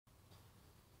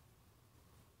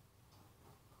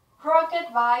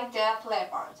Rocket by Def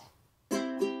Leppard.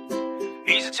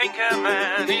 He's a tinker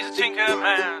man,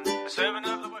 the servant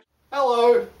of the bush.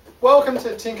 Hello, welcome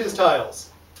to Tinker's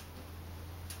Tales,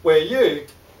 where you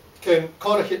can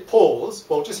kind of hit pause,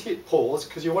 well just hit pause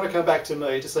because you want to come back to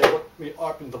me to see what we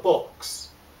opened the box.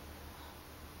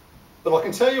 But I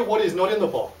can tell you what is not in the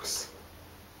box,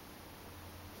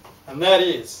 and that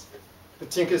is the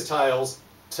Tinker's Tales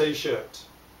t-shirt.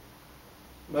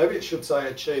 Maybe it should say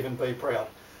Achieve and Be Proud.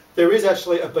 There is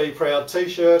actually a Be Proud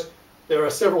t-shirt. There are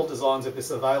several designs of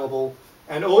this available,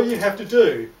 and all you have to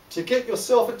do to get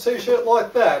yourself a t-shirt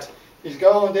like that is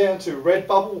go on down to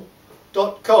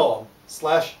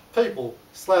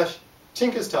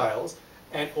redbubble.com/people/tinkerstales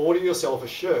and order yourself a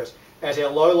shirt at our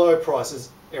low prices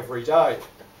every day.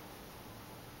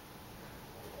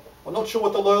 I'm not sure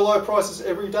what the low prices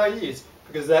every day is,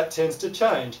 because that tends to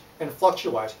change and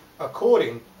fluctuate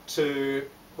according to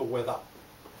the weather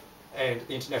and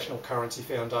the International Currency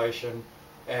Foundation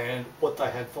and what they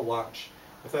had for lunch.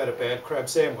 If they had a bad crab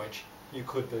sandwich, you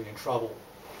could be in trouble.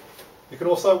 You can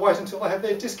also wait until they have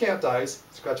their discount days,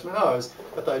 scratch my nose,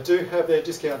 but they do have their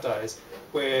discount days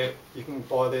where you can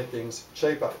buy their things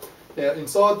cheaper. Now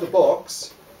inside the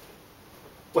box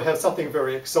we have something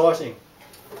very exciting,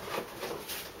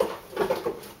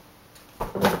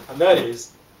 and that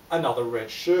is another red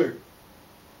shoe.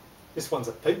 This one's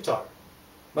a peep toe.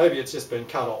 Maybe it's just been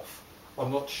cut off, I'm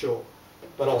not sure.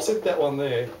 But I'll set that one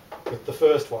there with the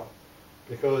first one,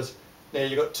 because now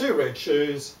you've got two red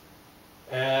shoes,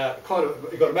 you've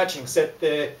got a matching set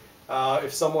there.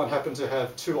 If someone happened to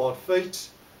have two odd feet,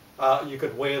 you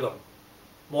could wear them.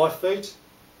 My feet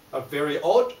are very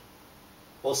odd,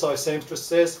 also seamstress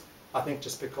says, I think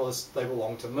just because they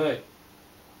belong to me.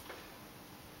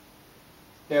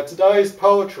 Now today's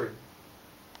poetry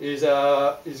is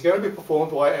going to be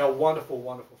performed by our wonderful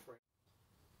friend.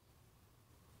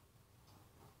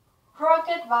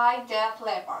 Rocket by Def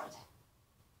Leppard.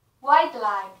 White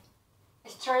light,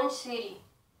 strange city,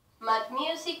 mad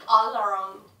music all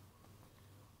around.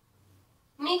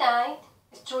 Midnight,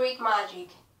 street magic,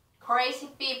 crazy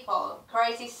people,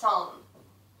 crazy sound.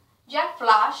 Jack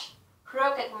Flash,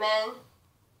 Rocket Man,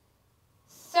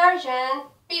 Sergeant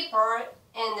Pepper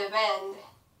and the band.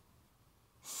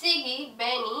 Siggy,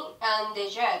 Benny and the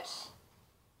Jets.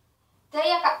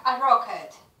 Take a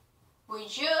rocket, we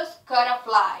just gotta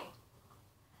fly.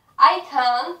 I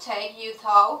can take you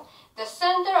to the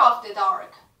center of the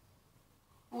dark.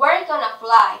 We're gonna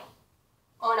fly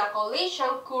on a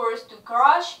collision course to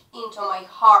crash into my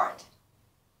heart.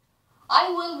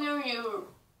 I will be your,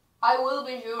 I will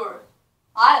be your,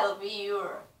 I'll be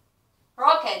your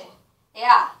rocket,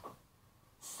 yeah,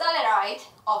 satellite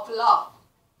of love.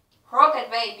 Rocket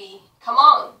baby, come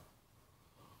on.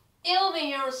 It'll be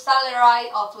your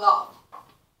satellite of love.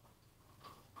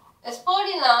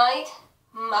 Spotty light,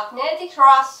 magnetic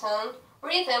reason,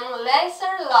 rhythm,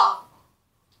 laser love.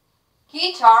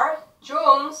 Guitar,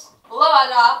 drums, blow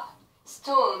it up,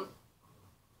 stone.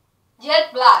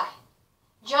 Jet Black,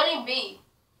 Johnny B,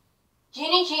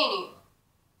 Ginny,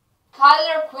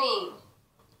 Kyler Queen,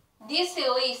 Dizzy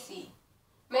Lizzy,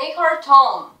 make her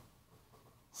Tom.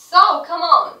 So come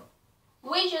on,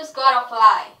 we just gotta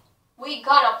fly, we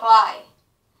gotta fly,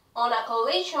 on a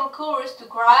collision course to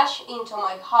crash into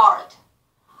my heart.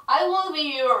 I will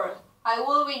be your, I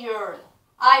will be your,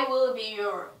 I will be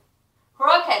your.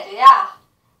 Rocket, yeah,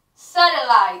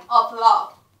 satellite of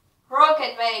love.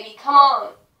 Rocket baby, come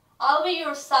on, I'll be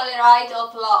your satellite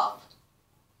of love.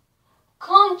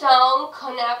 Countdown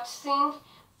connecting,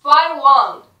 5,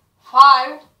 1,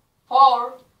 5,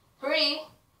 4, 3,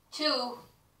 2,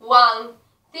 1,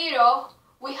 0,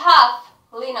 we have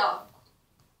line up.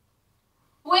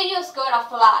 We just gotta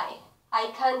fly. I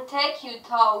can take you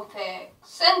to the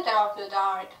center of the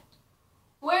dark.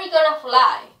 We're gonna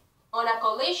fly on a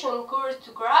collision course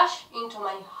to crash into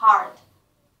my heart.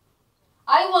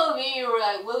 I will be your,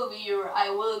 I will be your, I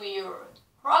will be your.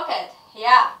 Rocket,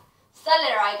 yeah,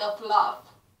 satellite of love.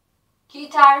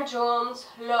 Guitar, drums,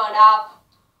 load up.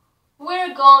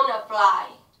 We're gonna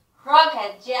fly.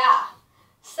 Rocket, yeah,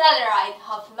 satellite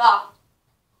of love.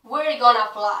 We're gonna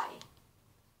fly.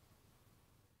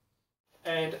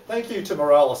 And thank you to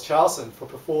Morales Charlson for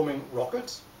performing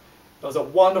Rocket. It was a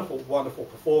wonderful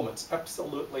performance,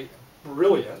 absolutely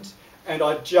brilliant, and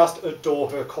I just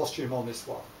adore her costume on this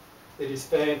one. It is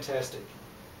fantastic.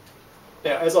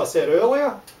 Now, as I said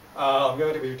earlier, I'm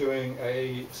going to be doing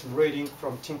some reading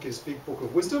from Tinker's Big Book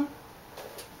of Wisdom,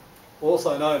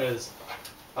 also known as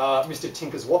Mr.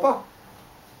 Tinker's Whopper.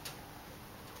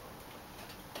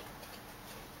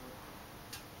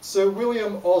 Sir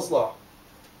William Osler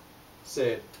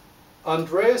said,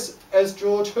 Undress, as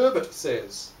George Herbert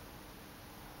says,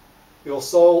 your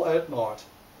soul at night,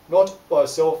 not by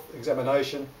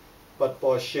self-examination, but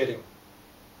by shedding.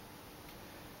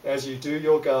 As you do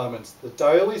your garments, the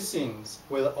daily sins,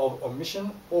 whether of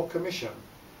omission or commission,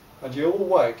 and you will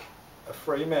wake a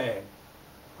free man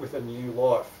with a new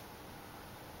life.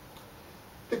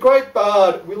 The great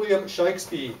bard William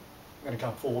Shakespeare, I'm going to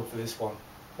come forward for this one.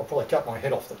 I'll probably cut my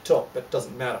head off the top, but it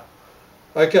doesn't matter.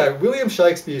 Okay, William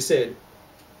Shakespeare said,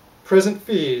 "Present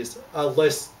fears are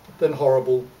less than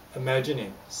horrible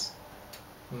imaginings."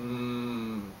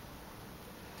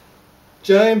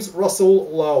 James Russell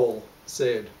Lowell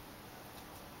said,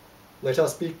 "Let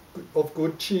us be of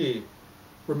good cheer,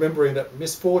 remembering that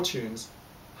misfortunes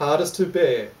hardest to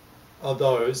bear are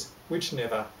those which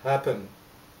never happen."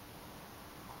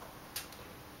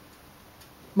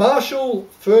 Marshal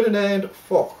Ferdinand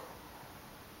Foch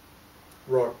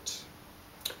wrote,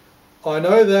 "I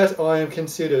know that I am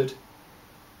considered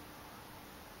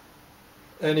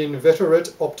an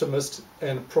inveterate optimist,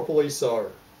 and properly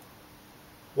so.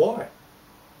 Why?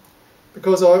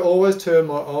 Because I always turn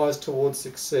my eyes towards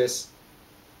success,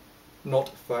 not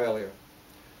failure.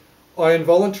 I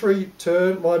involuntarily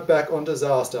turn my back on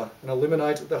disaster and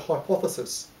eliminate the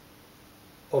hypothesis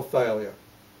of failure.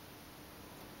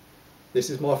 This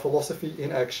is my philosophy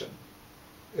in action.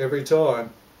 Every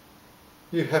time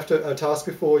you have a task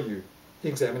before you,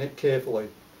 examine it carefully.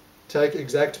 Take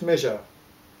exact measure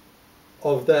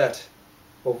of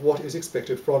what is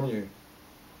expected from you.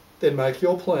 Then make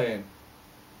your plan,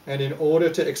 and in order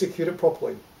to execute it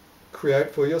properly,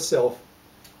 create for yourself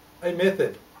a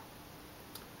method.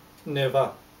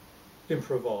 Never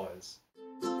improvise."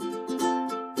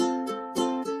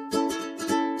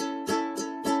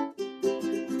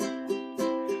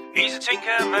 He's a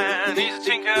tinker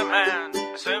man,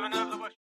 the servant of